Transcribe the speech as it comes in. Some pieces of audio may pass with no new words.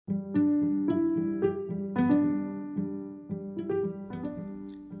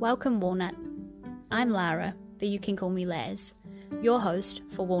Welcome, Walnut. I'm Lara, but you can call me Laz, your host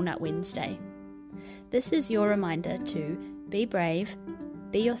for Walnut Wednesday. This is your reminder to be brave,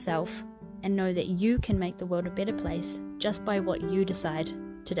 be yourself, and know that you can make the world a better place just by what you decide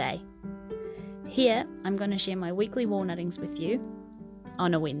today. Here, I'm going to share my weekly walnuttings with you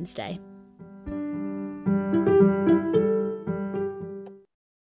on a Wednesday.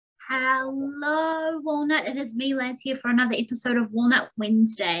 Hello, Walnut. It is me, Laz, here for another episode of Walnut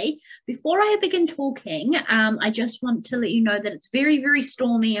Wednesday. Before I begin talking, I just want to let you know that it's very, very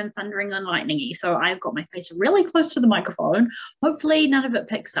stormy and thundering and lightningy. So I've got my face really close to the microphone. Hopefully none of it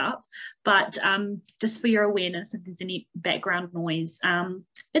picks up. But just for your awareness, if there's any background noise,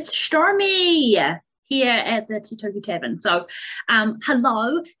 it's stormy here at the Titoki Tavern. So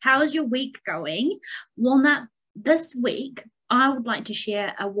hello, how's your week going? Walnut, this week, I would like to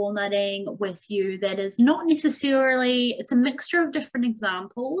share a walnutting with you that is not necessarily, it's a mixture of different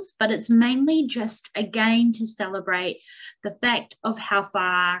examples, but it's mainly just again to celebrate the fact of how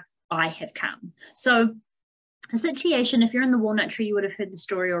far I have come. So a situation, if you're in the walnut tree, you would have heard the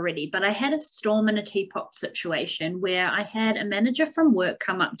story already, but I had a storm in a teapot situation where I had a manager from work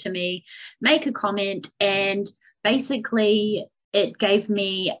come up to me, make a comment, and basically it gave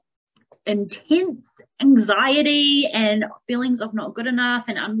me intense anxiety and feelings of not good enough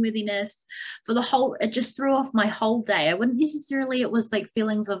and unworthiness for the whole, it just threw off my whole day. I wouldn't necessarily, it was like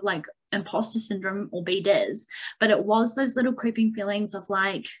feelings of like imposter syndrome or BDIS, but it was those little creeping feelings of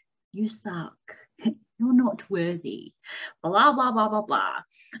like, you suck, you're not worthy, blah, blah, blah, blah, blah,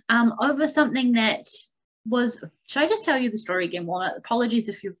 over something that was, should I just tell you the story again, Walnut? Apologies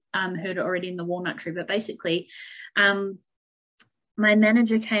if you've heard it already in the walnut tree, but basically, my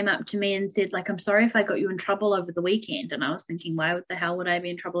manager came up to me and said, like, I'm sorry if I got you in trouble over the weekend. And I was thinking, why the hell would I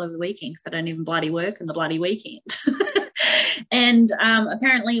be in trouble over the weekend? Because I don't even bloody work in the bloody weekend. And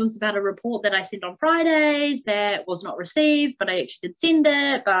apparently it was about a report that I sent on Fridays that was not received, but I actually did send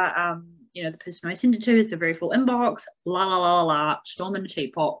it. But, you know, the person I sent it to is a very full inbox, la, la, la, la, storm in a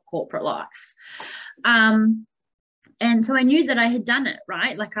teapot, corporate life. And so I knew that I had done it,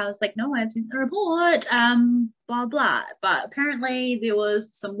 right? Like I was like, no, I've sent the report, blah, blah. But apparently there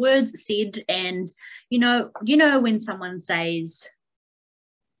was some words said, and you know, when someone is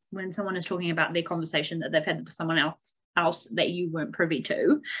talking about their conversation that they've had with someone else that you weren't privy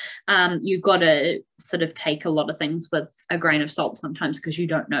to, you've got to sort of take a lot of things with a grain of salt sometimes, because you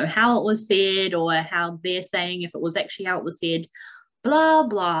don't know how it was said or how they're saying, if it was actually how it was said, blah,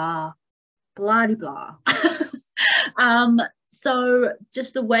 blah, blah, blah. So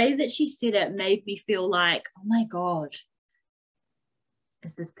just the way that she said it made me feel like, oh my God,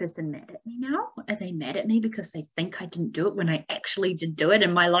 is this person mad at me now? Are they mad at me because they think I didn't do it when I actually did do it?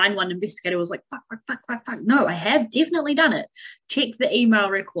 And my line one investigator was like, fuck. No, I have definitely done it. Check the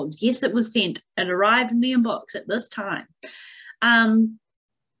email records. Yes, it was sent. It arrived in the inbox at this time.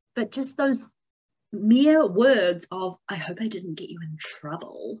 But just those mere words of, I hope I didn't get you in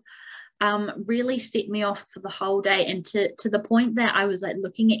trouble, really set me off for the whole day, and to the point that I was like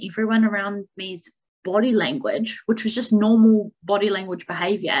looking at everyone around me's body language, which was just normal body language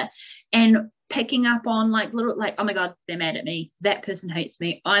behavior, and picking up on like little, like, oh my God, they're mad at me, that person hates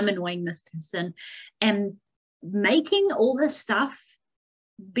me, I'm annoying this person, and making all this stuff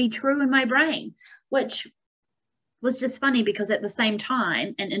be true in my brain, which was just funny because at the same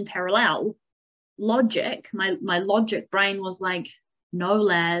time and in parallel, logic, my logic brain was like, no,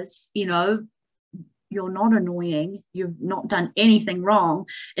 Laz, you know, you're not annoying. You've not done anything wrong.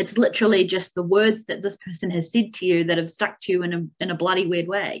 It's literally just the words that this person has said to you that have stuck to you in a bloody weird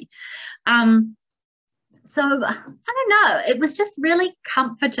way. So I don't know. It was just really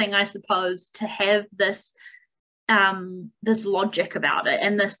comforting, I suppose, to have this this logic about it,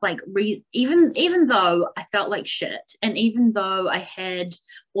 and this like even though I felt like shit, and even though I had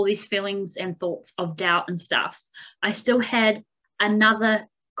all these feelings and thoughts of doubt and stuff, I still had another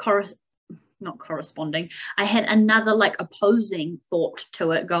I had another like opposing thought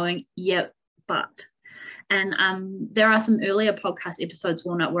to it going, yeah, but. And there are some earlier podcast episodes,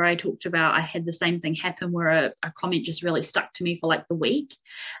 Walnut, where I talked about I had the same thing happen where a comment just really stuck to me for like the week.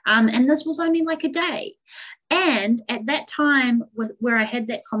 And this was only like a day. And at that time, where I had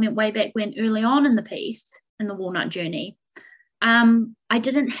that comment way back when, early on in the piece, in the Walnut journey, I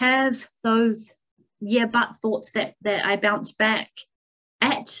didn't have those yeah, but thoughts that I bounced back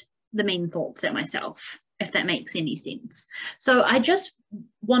at the mean thoughts at myself, if that makes any sense. So I just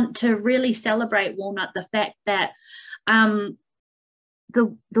want to really celebrate, Walnut, the fact that the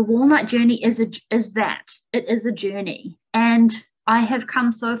walnut journey is that it is a journey, and I have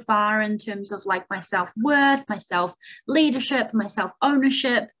come so far in terms of like my self-worth, my self-leadership, my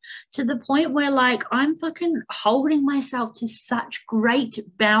self-ownership, to the point where like I'm fucking holding myself to such great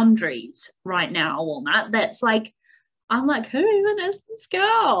boundaries right now, Walnut. That's like, I'm like, who even is this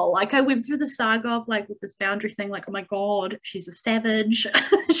girl? Like, I went through the saga of like with this boundary thing, like, oh my God, she's a savage.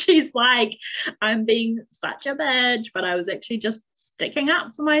 She's like, I'm being such a bitch, but I was actually just sticking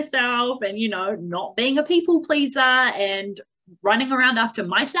up for myself and, you know, not being a people pleaser and running around after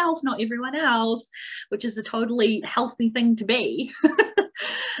myself, not everyone else, which is a totally healthy thing to be.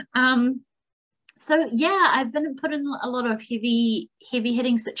 So yeah, I've been put in a lot of heavy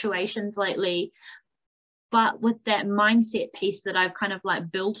hitting situations lately, but with that mindset piece that I've kind of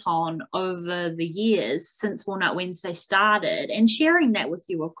like built on over the years since Walnut Wednesday started, and sharing that with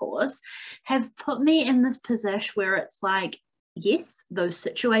you, of course, have put me in this position where it's like, yes, those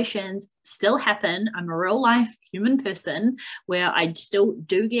situations still happen. I'm a real life human person where I still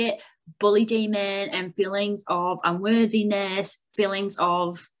do get bully demon and feelings of unworthiness, feelings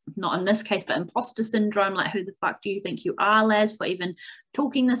of, not in this case, but imposter syndrome, like who the fuck do you think you are, Laz, for even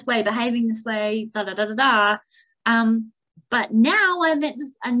talking this way, behaving this way, da da da da da. But now I'm at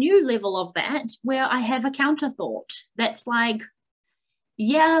a new level of that where I have a counter thought that's like,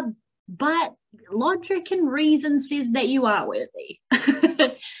 yeah, but logic and reason says that you are worthy.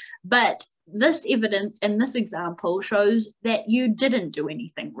 But this evidence and this example shows that you didn't do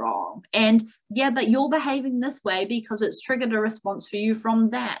anything wrong. And yeah, but you're behaving this way because it's triggered a response for you from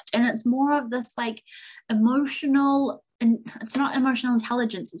that. And it's more of this like emotional, and it's not emotional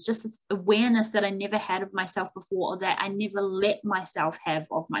intelligence, it's just this awareness that I never had of myself before, or that I never let myself have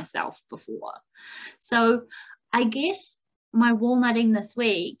of myself before. So I guess my walnutting this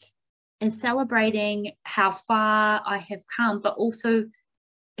week is celebrating how far I have come, but also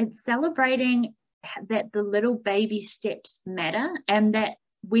it's celebrating that the little baby steps matter, and that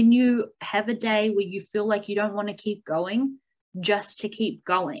when you have a day where you feel like you don't want to keep going, just to keep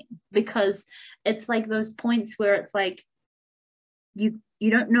going, because it's like those points where it's like you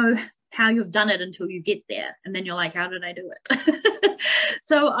don't know how you've done it until you get there, and then you're like, how did I do it?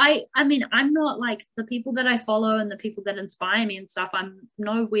 So I mean, I'm not like the people that I follow and the people that inspire me and stuff, I'm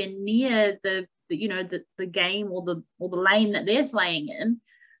nowhere near the you know the game or the lane that they're slaying in.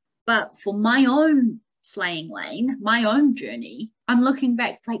 But for my own slaying lane, my own journey, I'm looking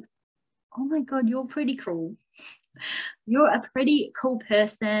back like, oh my God, you're pretty cool. You're a pretty cool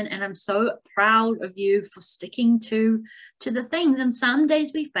person, and I'm so proud of you for sticking to the things. And some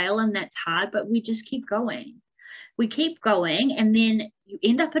days we fail and that's hard, but we just keep going. We keep going, and then you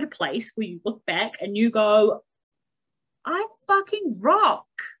end up at a place where you look back and you go, I fucking rock.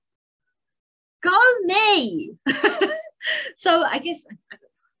 Go me. So I guess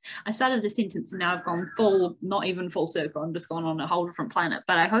I started a sentence and now I've gone full, not even full circle. I'm just gone on a whole different planet.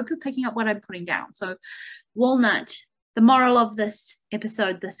 But I hope you're picking up what I'm putting down. So Walnut, the moral of this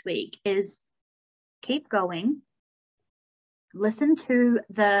episode this week is keep going. Listen to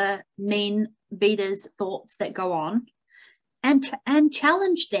the mean beaters' thoughts that go on, and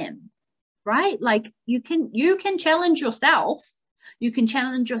challenge them, right? Like you can challenge yourself. You can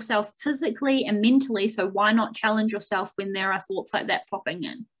challenge yourself physically and mentally. So why not challenge yourself when there are thoughts like that popping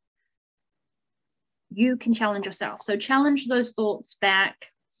in? You can challenge yourself. So challenge those thoughts back.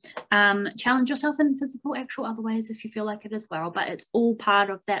 Challenge yourself in physical, actual other ways if you feel like it as well. But it's all part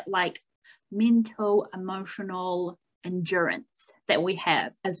of that like mental, emotional endurance that we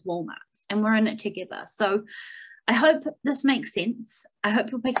have as walnuts, and we're in it together. So I hope this makes sense. I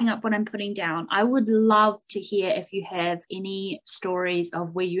hope you're picking up what I'm putting down. I would love to hear if you have any stories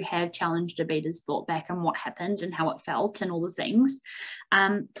of where you have challenged a beater's thought back and what happened and how it felt and all the things.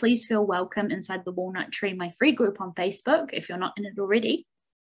 Please feel welcome inside the Walnut Tree, my free group on Facebook, if you're not in it already.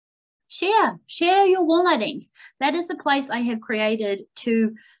 Share your walnuttings. That is a place I have created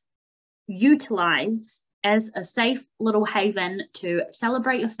to utilize as a safe little haven to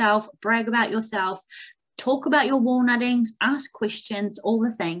celebrate yourself, brag about yourself, talk about your walnuttings, ask questions, all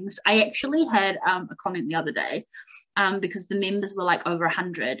the things. I actually had a comment the other day because the members were like over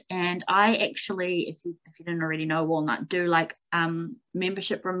 100, and I actually, if you didn't already know, Walnut do like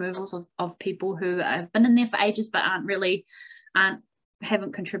membership removals of people who have been in there for ages but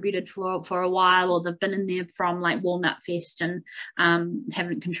haven't contributed for a while, or they've been in there from like Walnut Fest and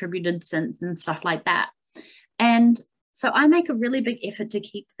haven't contributed since and stuff like that. And so I make a really big effort to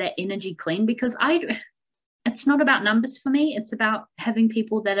keep that energy clean, because it's not about numbers for me. It's about having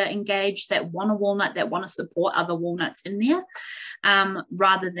people that are engaged, that want a walnut, that want to support other walnuts in there,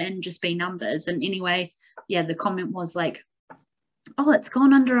 rather than just be numbers. And anyway, yeah, the comment was like, oh, it's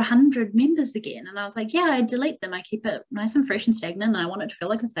gone under 100 members again. And I was like, yeah, I delete them. I keep it nice and fresh and stagnant. And I want it to feel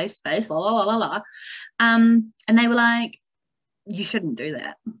like a safe space, la, la, la, la, la. And they were like, you shouldn't do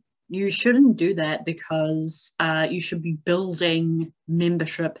that. You shouldn't do that because you should be building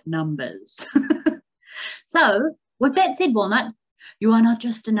membership numbers. So with that said, Walnut, you are not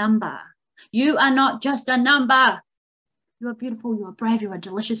just a number. You are not just a number. You are beautiful, you are brave, you are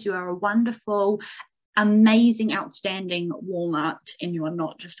delicious, you are a wonderful, amazing, outstanding walnut, and you are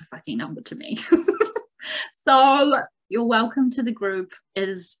not just a fucking number to me. So you're welcome to the group. It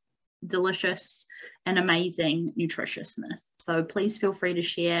is delicious and amazing nutritiousness. So please feel free to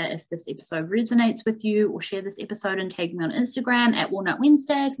share if this episode resonates with you, or share this episode and tag me on Instagram at Walnut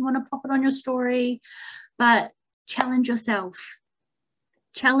Wednesday if you want to pop it on your story. But challenge yourself.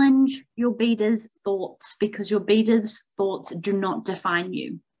 Challenge your beaters' thoughts, because your beaters' thoughts do not define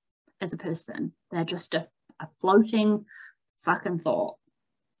you as a person. They're just a floating fucking thought,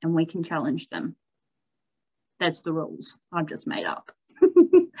 and we can challenge them. That's the rules I've just made up.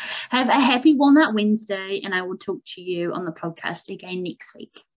 Have a happy Walnut Wednesday, and I will talk to you on the podcast again next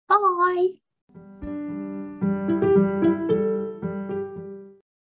week. Bye.